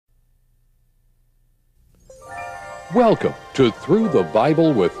Welcome to Through the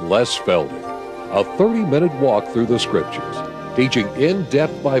Bible with Les Feldick, a 30-minute walk through the Scriptures, teaching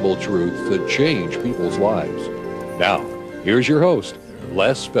in-depth Bible truths that change people's lives. Now, here's your host,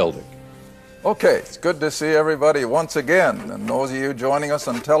 Les Feldick. Okay, it's good to see everybody once again. And those of you joining us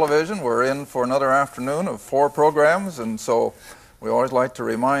on television, we're in for another afternoon of 4 programs, and so we always like to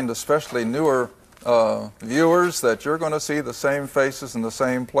remind especially newer viewers that you're going to see the same faces in the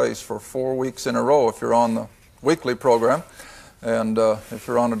same place for 4 weeks in a row if you're on the weekly program. And if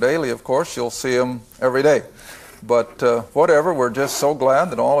you're on a daily, of course, you'll see them every day. But whatever, we're just so glad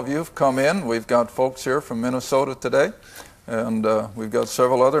that all of you have come in. We've got folks here from Minnesota today, and we've got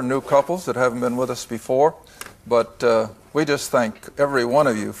several other new couples that haven't been with us before. But we just thank every one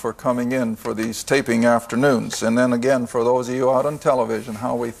of you for coming in for these taping afternoons. And then again, for those of you out on television,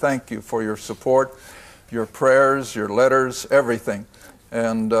 how we thank you for your support, your prayers, your letters, everything.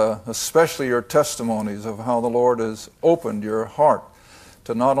 And especially your testimonies of how the Lord has opened your heart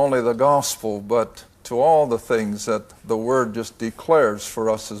to not only the gospel, but to all the things that the Word just declares for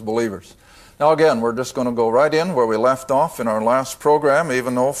us as believers. Now again, we're just going to go right in where we left off in our last program,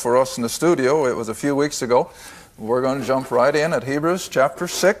 even though for us in the studio it was a few weeks ago. We're going to jump right in at Hebrews chapter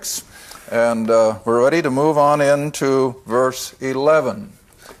 6, and we're ready to move on into verse 11.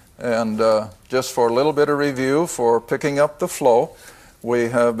 And just for a little bit of review, for picking up the flow, we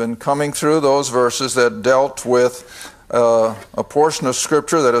have been coming through those verses that dealt with a portion of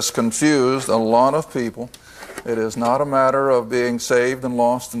Scripture that has confused a lot of people. It is not a matter of being saved and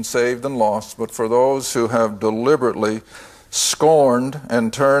lost, but for those who have deliberately scorned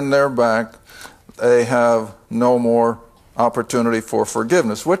and turned their back, they have no more opportunity for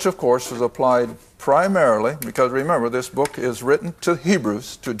forgiveness, which of course is applied primarily, because remember, this book is written to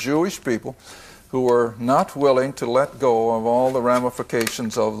Hebrews, to Jewish people who were not willing to let go of all the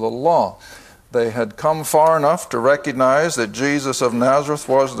ramifications of the law. They had come far enough to recognize that Jesus of Nazareth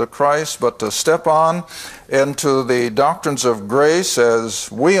was the Christ, but to step on into the doctrines of grace as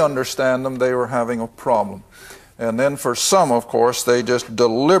we understand them, they were having a problem. And then for some, of course, they just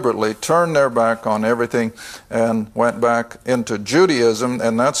deliberately turned their back on everything and went back into Judaism,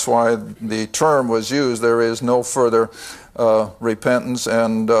 and that's why the term was used, there is no further repentance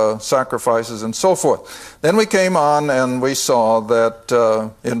and sacrifices and so forth. Then we came on and we saw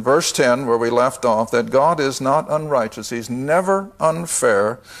that in verse 10 where we left off, that God is not unrighteous. He's never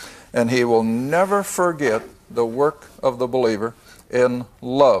unfair, and He will never forget the work of the believer in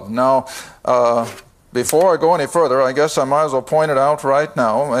love. Now, before I go any further, I guess I might as well point it out right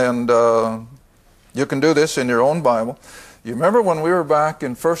now, and you can do this in your own Bible. You remember when we were back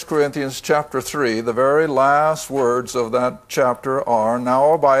in 1 Corinthians chapter 3, the very last words of that chapter are,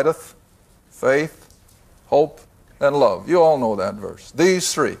 now abideth faith, hope, and love. You all know that verse.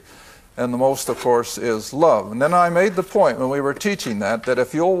 These three. And the most, of course, is love. And then I made the point when we were teaching that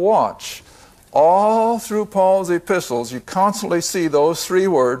if you'll watch all through Paul's epistles, you constantly see those 3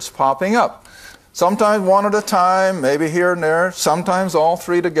 words popping up. Sometimes one at a time, maybe here and there, sometimes all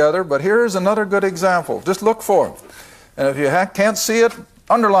 3 together. But here's another good example. Just look for them. And if you can't see it,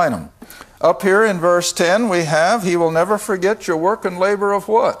 underline them. Up here in verse 10 we have, He will never forget your work and labor of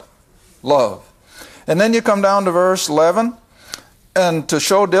what? Love. And then you come down to verse 11, and to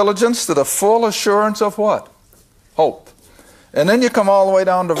show diligence to the full assurance of what? Hope. And then you come all the way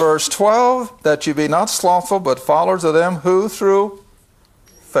down to verse 12, that you be not slothful, but followers of them who through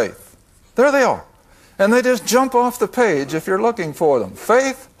faith. There they are. And they just jump off the page if you're looking for them.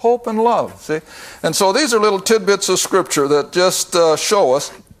 Faith, hope, and love. See? And so these are little tidbits of Scripture that just show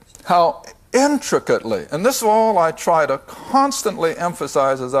us how intricately, and this is all I try to constantly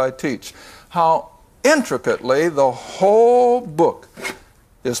emphasize as I teach, how intricately the whole book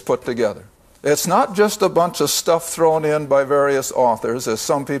is put together. It's not just a bunch of stuff thrown in by various authors, as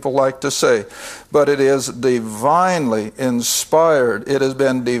some people like to say, but it is divinely inspired. It has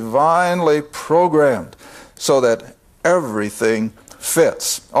been divinely programmed so that everything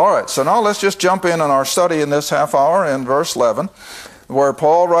fits. All right, so now let's just jump in on our study in this half hour in verse 11, where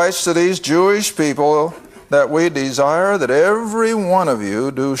Paul writes to these Jewish people that we desire that every one of you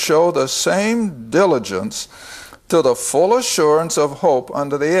do show the same diligence to the full assurance of hope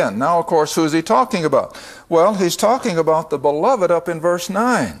unto the end. Now, of course, who's he talking about? Well, he's talking about the beloved up in verse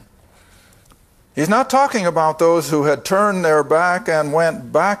 9. He's not talking about those who had turned their back and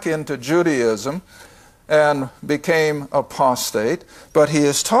went back into Judaism and became apostate, but he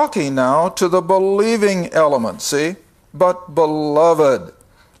is talking now to the believing element, see? But beloved,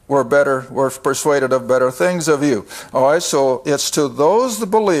 we're persuaded of better things of you. All right, so it's to those the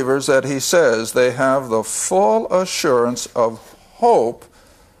believers that he says they have the full assurance of hope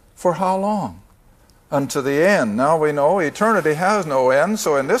for how long? unto the end. Now we know eternity has no end,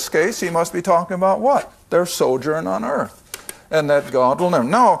 so in this case he must be talking about what? Their sojourn on earth. And that God will never.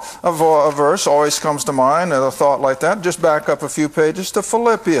 Now, a verse always comes to mind, and a thought like that. Just back up a few pages to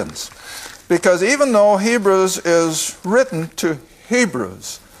Philippians. Because even though Hebrews is written to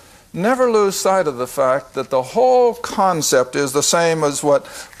Hebrews, never lose sight of the fact that the whole concept is the same as what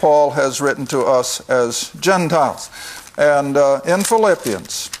Paul has written to us as Gentiles. And in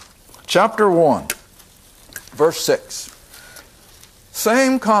Philippians, chapter 1, verse 6,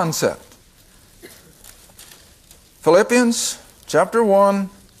 same concept. Philippians chapter 1,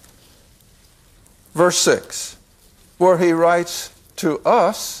 verse 6, where he writes to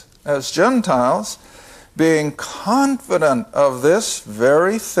us as Gentiles, being confident of this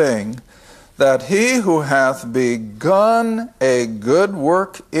very thing, that he who hath begun a good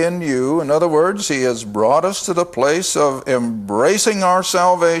work in you, in other words, he has brought us to the place of embracing our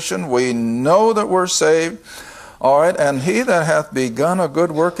salvation. We know that we're saved. All right, and he that hath begun a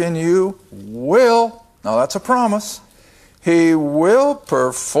good work in you will, now that's a promise, he will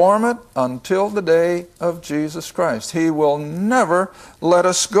perform it until the day of Jesus Christ. He will never let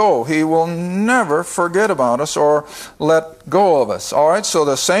us go. He will never forget about us or let go of us. All right, so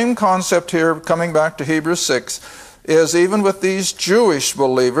the same concept here, coming back to Hebrews 6, is even with these Jewish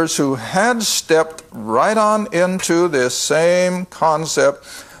believers who had stepped right on into this same concept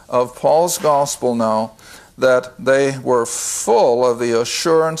of Paul's gospel now, that they were full of the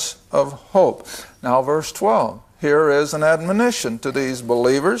assurance of hope. Now, verse 12. Here is an admonition to these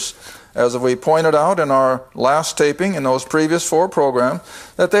believers, as we pointed out in our last taping in those previous 4 programs,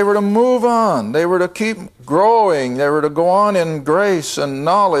 that they were to move on, they were to keep growing, they were to go on in grace and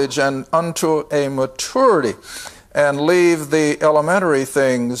knowledge and unto a maturity, and leave the elementary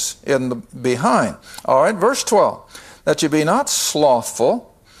things behind. All right, verse 12, that you be not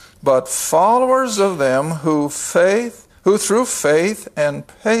slothful, but followers of them who through faith and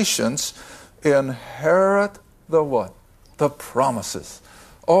patience inherit the what? The promises.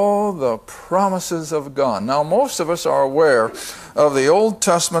 Oh, the promises of God. Now, most of us are aware of the Old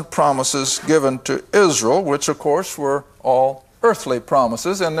Testament promises given to Israel, which, of course, were all earthly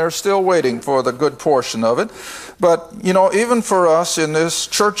promises, and they're still waiting for the good portion of it. But, you know, even for us in this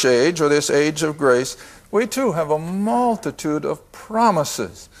church age, or this age of grace, we too have a multitude of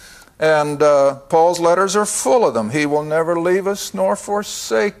promises. And Paul's letters are full of them. He will never leave us nor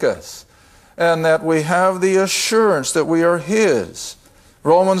forsake us. And that we have the assurance that we are His.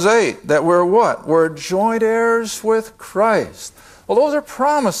 Romans 8, that we're what? We're joint heirs with Christ. Well, those are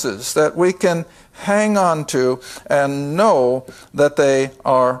promises that we can hang on to and know that they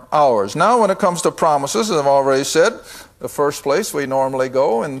are ours. Now, when it comes to promises, as I've already said, the first place we normally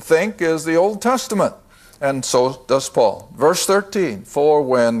go and think is the Old Testament. And so does Paul. Verse 13, for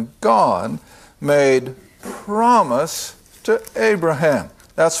when God made promise to Abraham.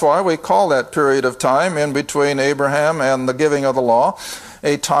 That's why we call that period of time in between Abraham and the giving of the law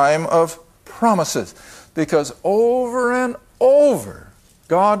a time of promises. Because over and over,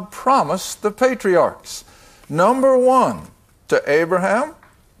 God promised the patriarchs. Number 1, to Abraham,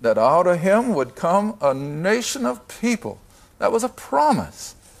 that out of him would come a nation of people. That was a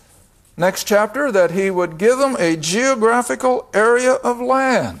promise. Next chapter, that he would give them a geographical area of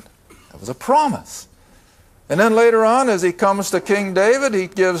land. That was a promise. And then later on, as he comes to King David, he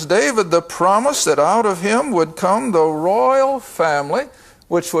gives David the promise that out of him would come the royal family,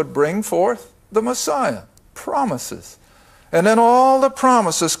 which would bring forth the Messiah. Promises. And then all the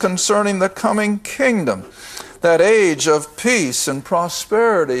promises concerning the coming kingdom, that age of peace and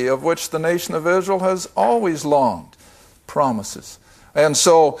prosperity of which the nation of Israel has always longed. Promises. And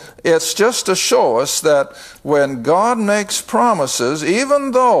so it's just to show us that when God makes promises,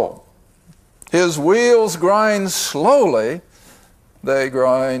 even though His wheels grind slowly, they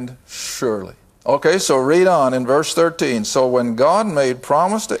grind surely. Okay, so read on in verse 13. So when God made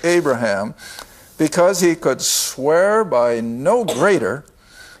promise to Abraham, because he could swear by no greater,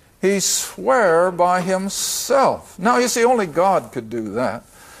 he swore by himself. Now, you see, only God could do that.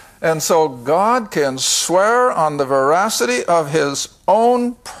 And so God can swear on the veracity of His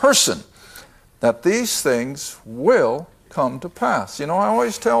own person that these things will come to pass. You know, I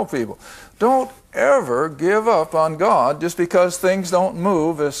always tell people, don't ever give up on God just because things don't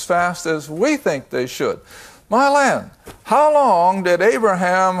move as fast as we think they should. My land, how long did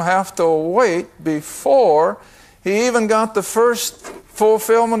Abraham have to wait before he even got the first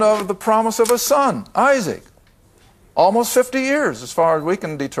fulfillment of the promise of a son, Isaac? Almost 50 years, as far as we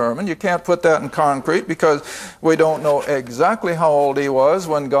can determine. You can't put that in concrete because we don't know exactly how old he was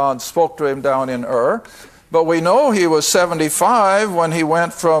when God spoke to him down in Ur. But we know he was 75 when he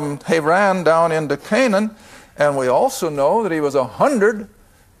went from Haran down into Canaan, and we also know that he was 100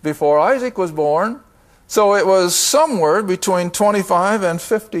 before Isaac was born. So it was somewhere between 25 and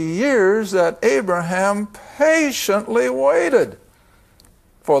 50 years that Abraham patiently waited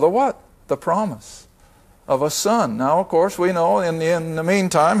for the what? The promise of a son. Now, of course, we know in the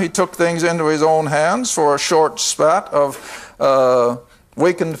meantime, he took things into his own hands for a short spat of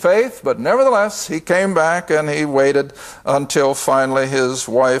weakened faith, but nevertheless, he came back and he waited until finally his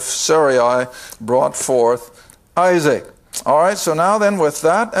wife Sarai brought forth Isaac. All right, so now then, with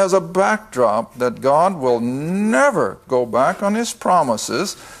that as a backdrop, that God will never go back on his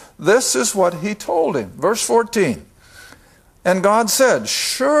promises, this is what he told him. Verse 14, and God said,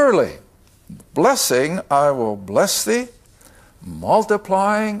 surely, blessing I will bless thee,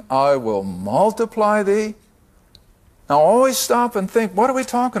 multiplying I will multiply thee. Now always stop and think, what are we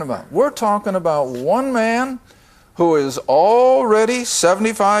talking about? We're talking about one man who is already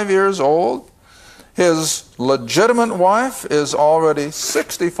 75 years old. His legitimate wife is already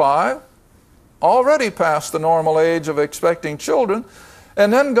 65, already past the normal age of expecting children.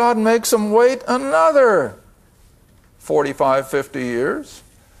 And then God makes them wait another 45, 50 years.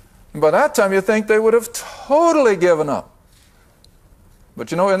 By that time you think they would have totally given up. But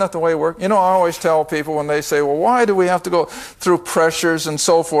you know, isn't that the way it works? You know, I always tell people when they say, well, why do we have to go through pressures and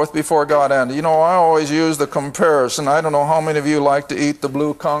so forth before God answers? You know, I always use the comparison. I don't know how many of you like to eat the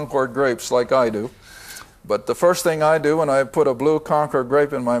blue Concord grapes like I do. But the first thing I do when I put a blue Concord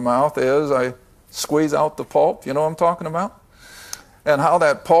grape in my mouth is I squeeze out the pulp. You know what I'm talking about? And how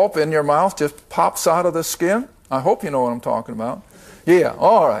that pulp in your mouth just pops out of the skin. I hope you know what I'm talking about. Yeah,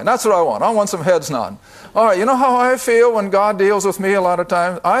 all right, that's what I want. I want some heads nodding. All right, you know how I feel when God deals with me a lot of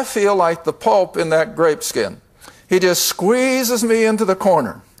times? I feel like the pulp in that grape skin. He just squeezes me into the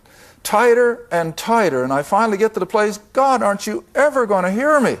corner, tighter and tighter, and I finally get to the place, God, aren't you ever going to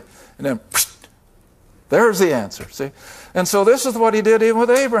hear me? And then, there's the answer, see? And so this is what he did even with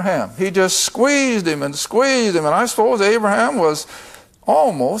Abraham. He just squeezed him, and I suppose Abraham was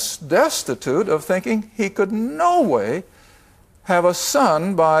almost destitute of thinking he could no way have a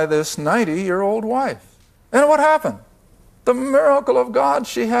son by this 90-year-old wife. And what happened? The miracle of God,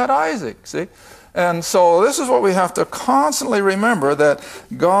 she had Isaac, see? And so this is what we have to constantly remember, that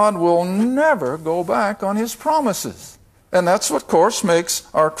God will never go back on his promises. And that's what, of course, makes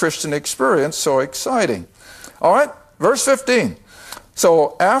our Christian experience so exciting. All right, verse 15.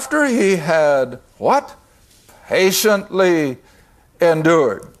 So after he had, what? Patiently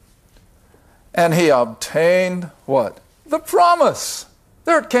endured. And he obtained, what? The promise.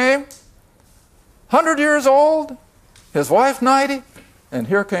 There it came. 100 years old, his wife 90, and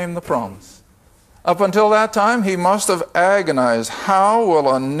here came the promise. Up until that time, he must have agonized, how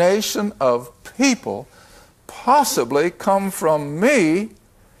will a nation of people possibly come from me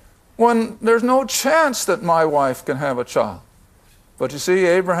when there's no chance that my wife can have a child? But you see,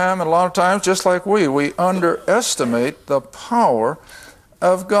 Abraham, and a lot of times, just like we underestimate the power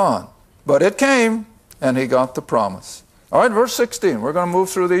of God. But it came, and he got the promise. All right, verse 16. We're going to move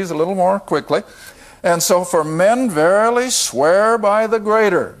through these a little more quickly. And so, for men verily swear by the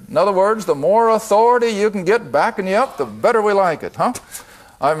greater. In other words, the more authority you can get backing you up, the better we like it, huh?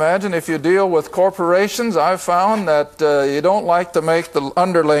 I imagine if you deal with corporations, I've found that you don't like to make the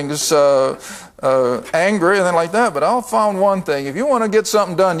underlings angry and then like that. But I've found one thing. If you want to get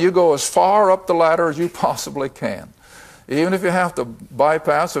something done, you go as far up the ladder as you possibly can. Even if you have to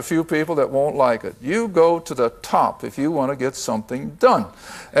bypass a few people that won't like it. You go to the top if you want to get something done.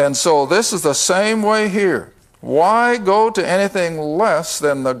 And so this is the same way here. Why go to anything less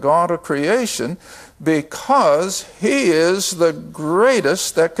than the God of creation? Because he is the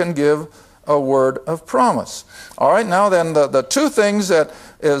greatest that can give a word of promise. All right, now then the two things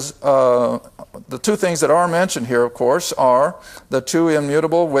that are mentioned here, of course, are the two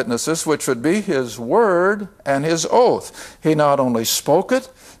immutable witnesses, which would be his word and his oath. He not only spoke it,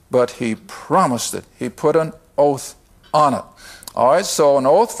 but he promised it. He put an oath on it. All right, so an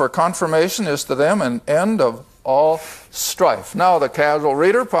oath for confirmation is to them an end of all strife. Now the casual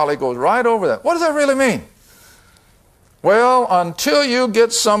reader probably goes right over that. What does that really mean? Well, until you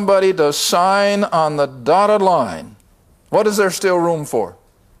get somebody to sign on the dotted line, what is there still room for?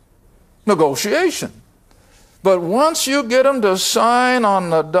 Negotiation. But once you get them to sign on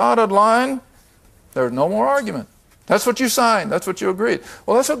the dotted line, there's no more argument. That's what you signed. That's what you agreed.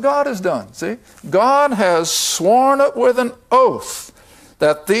 Well, that's what God has done, see? God has sworn it with an oath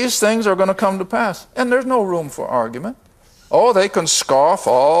that these things are going to come to pass. And there's no room for argument. Oh, they can scoff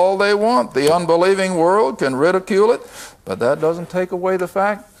all they want. The unbelieving world can ridicule it. But that doesn't take away the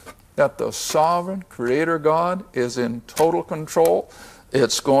fact that the sovereign Creator God is in total control.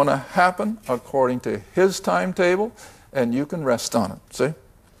 It's going to happen according to His timetable, and you can rest on it. See?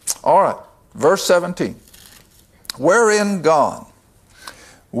 All right, verse 17. Wherein God,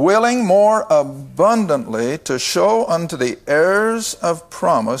 willing more abundantly to show unto the heirs of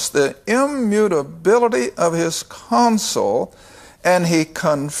promise the immutability of His counsel, and He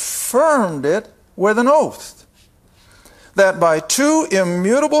confirmed it with an oath, that by two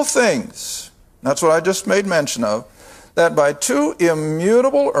immutable things, that's what I just made mention of, that by two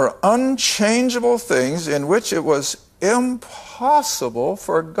immutable or unchangeable things in which it was impossible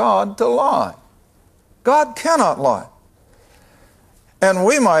for God to lie. God cannot lie. And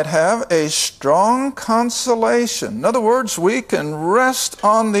we might have a strong consolation. In other words, we can rest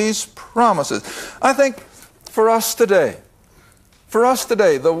on these promises. I think for us today,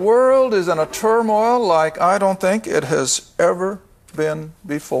 the world is in a turmoil like I don't think it has ever been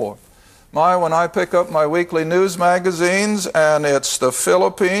before. When I pick up my weekly news magazines, and it's the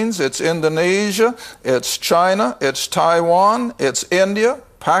Philippines, it's Indonesia, it's China, it's Taiwan, it's India,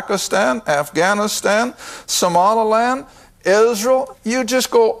 Pakistan, Afghanistan, Somaliland, Israel, you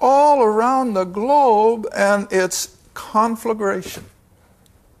just go all around the globe and it's conflagration.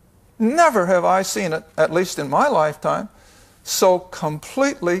 Never have I seen it, at least in my lifetime, so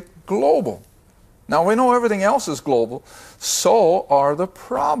completely global. Now we know everything else is global, so are the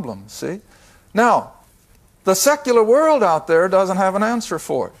problems, see? Now, the secular world out there doesn't have an answer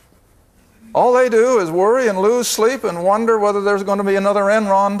for it. All they do is worry and lose sleep and wonder whether there's going to be another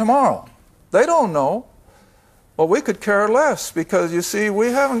Enron tomorrow. They don't know. Well, we could care less because, you see, we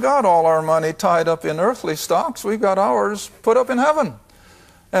haven't got all our money tied up in earthly stocks. We've got ours put up in heaven.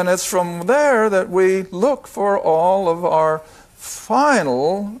 And it's from there that we look for all of our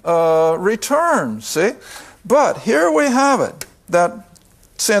final returns, see? But here we have it, that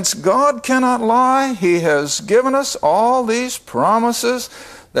since God cannot lie, He has given us all these promises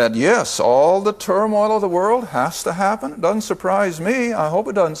that, yes, all the turmoil of the world has to happen. It doesn't surprise me. I hope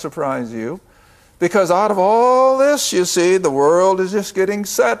it doesn't surprise you. Because out of all this, you see, the world is just getting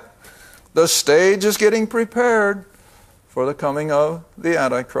set. The stage is getting prepared for the coming of the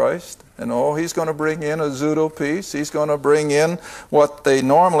Antichrist. And he's going to bring in a pseudo peace. He's going to bring in what they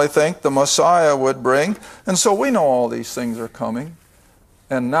normally think the Messiah would bring. And so we know all these things are coming.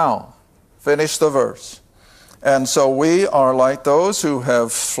 And now, finish the verse. And so we are like those who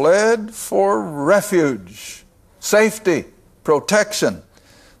have fled for refuge, safety, protection,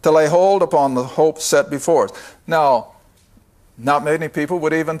 to lay hold upon the hope set before us. Now, not many people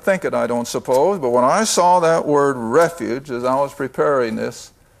would even think it, I don't suppose, but when I saw that word refuge as I was preparing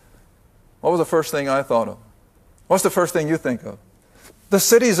this, what was the first thing I thought of? What's the first thing you think of? The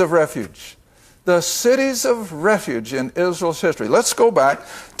cities of refuge. The cities of refuge in Israel's history. Let's go back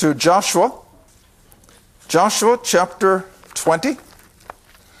to Joshua. Joshua chapter 20.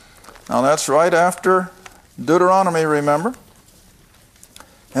 Now that's right after Deuteronomy, remember?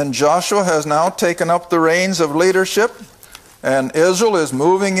 And Joshua has now taken up the reins of leadership, and Israel is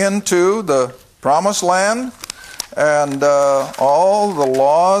moving into the promised land, and all the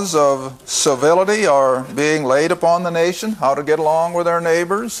laws of civility are being laid upon the nation, how to get along with their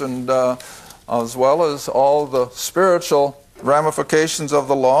neighbors, and as well as all the spiritual ramifications of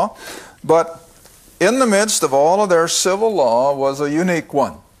the law. But in the midst of all of their civil law was a unique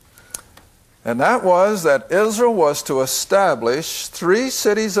one. And that was that Israel was to establish 3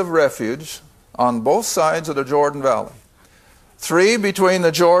 cities of refuge on both sides of the Jordan Valley. 3 between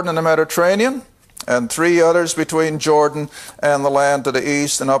the Jordan and the Mediterranean, and 3 others between Jordan and the land to the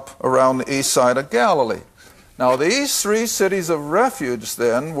east and up around the east side of Galilee. Now these 3 cities of refuge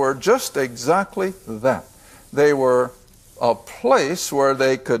then were just exactly that. They were a place where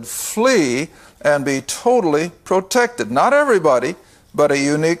they could flee and be totally protected. Not everybody, but a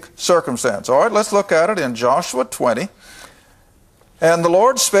unique circumstance. All right, let's look at it in Joshua 20. And the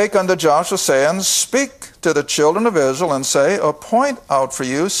Lord spake unto Joshua, saying, Speak to the children of Israel, and say, Appoint out for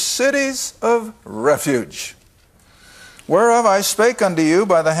you cities of refuge, whereof I spake unto you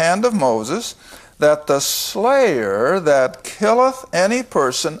by the hand of Moses, that the slayer that killeth any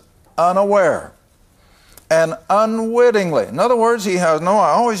person unaware and unwittingly. In other words, he has no,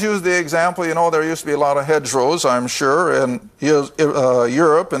 I always use the example, there used to be a lot of hedgerows, I'm sure, in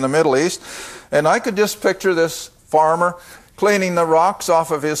Europe, in the Middle East, and I could just picture this farmer cleaning the rocks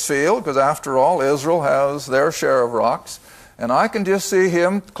off of his field, because after all, Israel has their share of rocks, and I can just see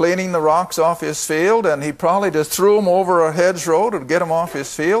him cleaning the rocks off his field, and he probably just threw them over a hedgerow to get them off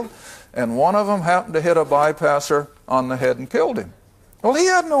his field, and one of them happened to hit a bypasser on the head and killed him. Well, he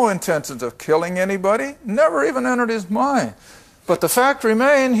had no intentions of killing anybody, never even entered his mind. But the fact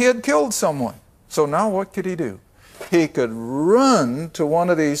remained he had killed someone. So now what could he do? He could run to one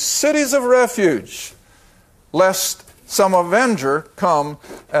of these cities of refuge, lest some avenger come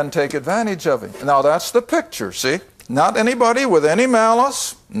and take advantage of him. Now that's the picture, see? Not anybody with any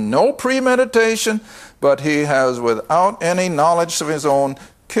malice, no premeditation, but he has, without any knowledge of his own,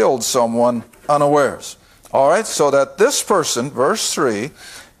 killed someone unawares. All right, so that this person, verse 3,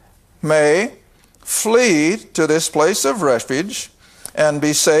 may flee to this place of refuge and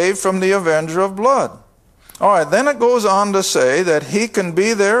be saved from the avenger of blood. All right, then it goes on to say that he can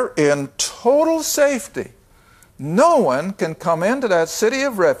be there in total safety. No one can come into that city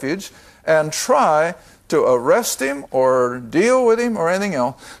of refuge and try to arrest him or deal with him or anything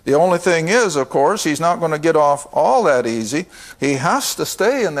else. The only thing is, of course, he's not going to get off all that easy. He has to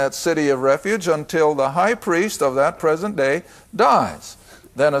stay in that city of refuge until the high priest of that present day dies.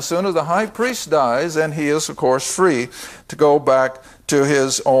 Then as soon as the high priest dies, then he is, of course, free to go back to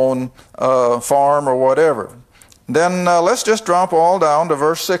his own farm or whatever. Then let's just drop all down to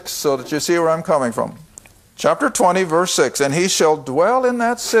verse 6 so that you see where I'm coming from. Chapter 20, verse 6, and he shall dwell in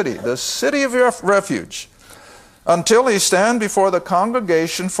that city, the city of refuge, until he stand before the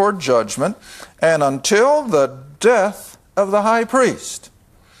congregation for judgment, and until the death of the high priest.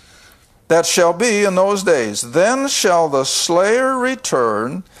 That shall be in those days. Then shall the slayer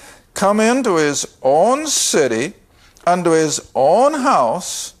return, come into his own city, unto his own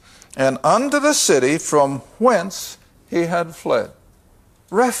house, and unto the city from whence he had fled.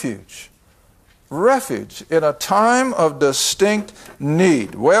 Refuge. Refuge in a time of distinct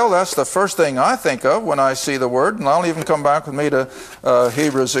need. Well, that's the first thing I think of when I see the word, and I'll even come back with me to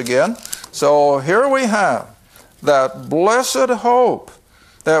Hebrews again. So here we have that blessed hope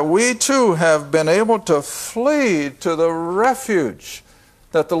that we too have been able to flee to the refuge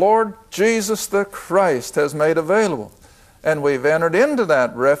that the Lord Jesus the Christ has made available. And we've entered into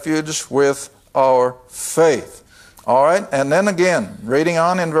that refuge with our faith. All right, and then again, reading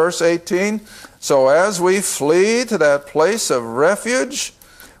on in verse 18, so as we flee to that place of refuge,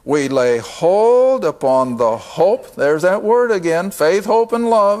 we lay hold upon the hope, there's that word again, faith, hope, and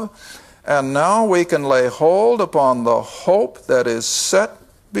love, and now we can lay hold upon the hope that is set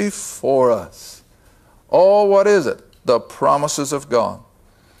before us. Oh, what is it? The promises of God.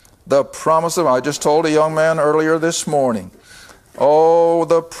 The promise of, I just told a young man earlier this morning, oh,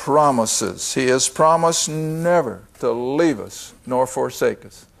 the promises. He has promised never to leave us nor forsake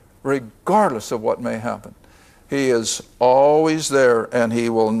us, regardless of what may happen. He is always there, and he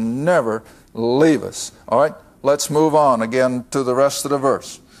will never leave us. All right, let's move on again to the rest of the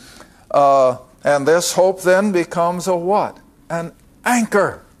verse. And this hope then becomes a what? An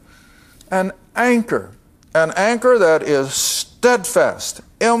anchor. An anchor. An anchor that is steadfast,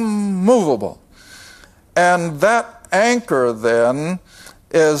 immovable. And that anchor then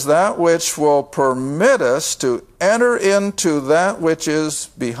is that which will permit us to enter into that which is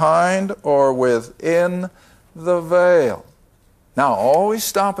behind or within the veil. Now, always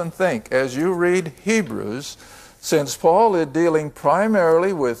stop and think as you read Hebrews, since Paul is dealing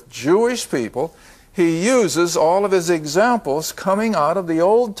primarily with Jewish people, he uses all of his examples coming out of the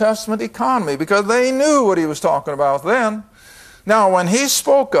Old Testament economy because they knew what he was talking about then. Now, when he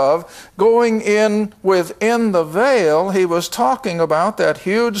spoke of going in within the veil, he was talking about that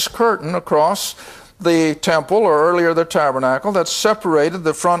huge curtain across the temple, or earlier the tabernacle, that separated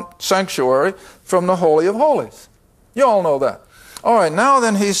the front sanctuary from the Holy of Holies. You all know that. All right, now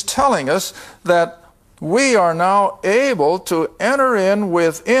then he's telling us that we are now able to enter in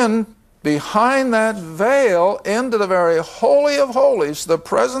within, behind that veil, into the very Holy of Holies, the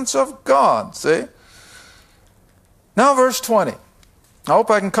presence of God, see? Now verse 20. I hope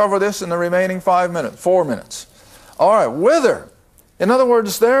I can cover this in the remaining 4 minutes. All right, whither? In other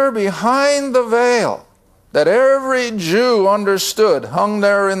words, there behind the veil that every Jew understood hung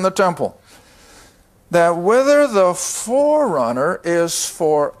there in the temple, that whither the forerunner is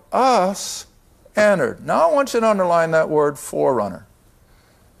for us entered. Now I want you to underline that word forerunner.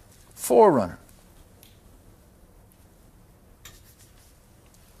 Forerunner.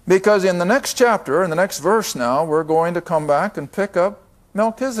 Because in the next chapter, in the next verse now, we're going to come back and pick up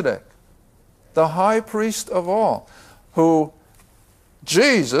Melchizedek, the high priest of all, who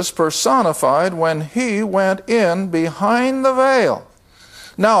Jesus personified when he went in behind the veil.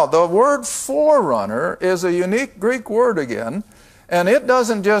 Now, the word forerunner is a unique Greek word again, and it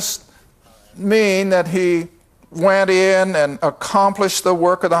doesn't just mean that he went in and accomplished the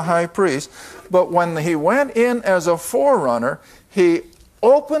work of the high priest, but when he went in as a forerunner, he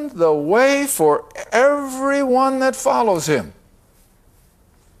opened the way for everyone that follows him.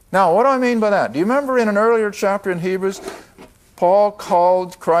 Now, what do I mean by that? Do you remember in an earlier chapter in Hebrews, Paul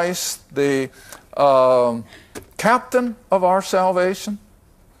called Christ the captain of our salvation.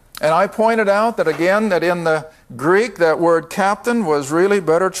 And I pointed out that again, that in the Greek, that word captain was really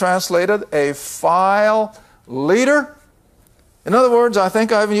better translated a file leader. In other words, I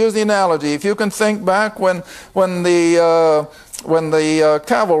think I've used the analogy. If you can think back when the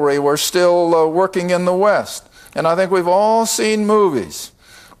cavalry were still working in the West, and I think we've all seen movies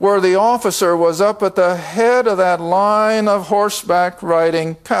where the officer was up at the head of that line of horseback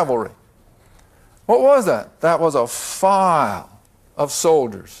riding cavalry. What was that? That was a file of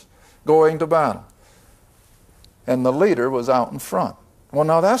soldiers going to battle. And the leader was out in front. Well,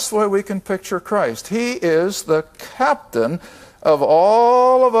 now that's the way we can picture Christ. He is the captain of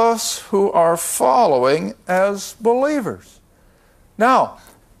all of us who are following as believers. Now,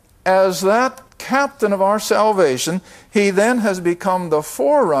 as that captain of our salvation, he then has become the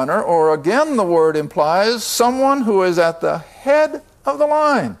forerunner, or again the word implies someone who is at the head of the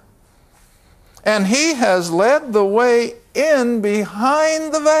line. And he has led the way in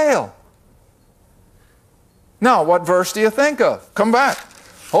behind the veil. Now, what verse do you think of? Come back.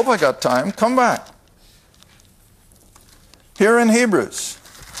 Hope I got time. Come back. Here in Hebrews,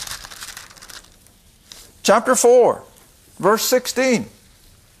 chapter 4, verse 16.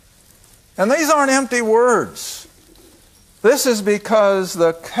 And these aren't empty words. This is because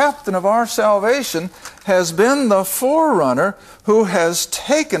the captain of our salvation has been the forerunner who has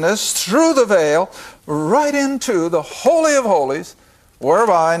taken us through the veil right into the Holy of Holies,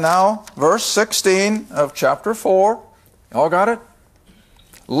 whereby now, verse 16 of chapter 4, y'all got it?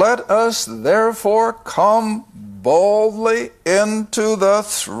 Let us therefore come boldly into the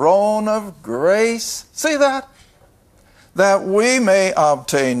throne of grace. See that? That we may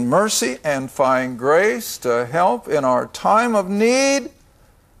obtain mercy and find grace to help in our time of need.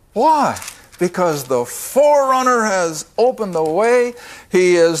 Why? Because the forerunner has opened the way.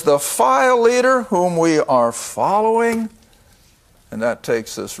 He is the file leader whom we are following. And that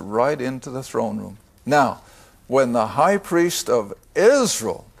takes us right into the throne room. Now, when the high priest of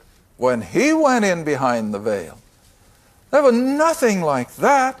Israel, when he went in behind the veil, there was nothing like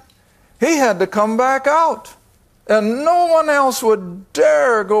that. He had to come back out. And no one else would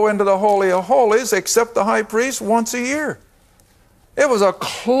dare go into the Holy of Holies except the high priest once a year. It was a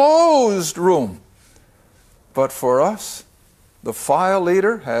closed room. But for us, the file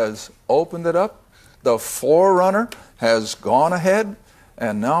leader has opened it up. The forerunner has gone ahead.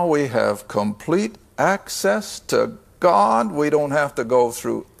 And now we have complete access to God. We don't have to go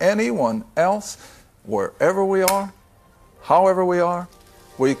through anyone else. Wherever we are, however we are,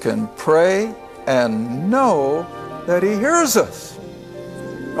 we can pray and know that He hears us.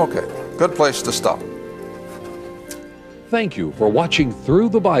 Okay, good place to stop. Thank you for watching Through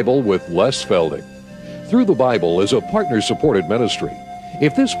the Bible with Les Feldick. Through the Bible is a partner-supported ministry.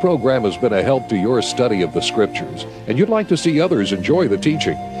 If this program has been a help to your study of the Scriptures and you'd like to see others enjoy the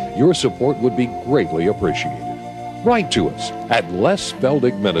teaching, your support would be greatly appreciated. Write to us at Les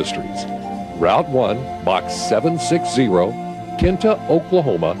Feldick Ministries, Route 1, Box 760, Kinta,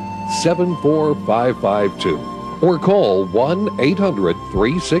 Oklahoma 74552, or call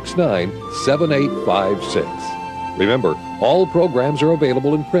 1-800-369-7856. Remember, all programs are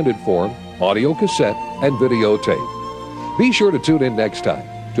available in printed form, audio cassette, and videotape. Be sure to tune in next time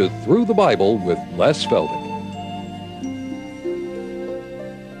to Through the Bible with Les Feldick.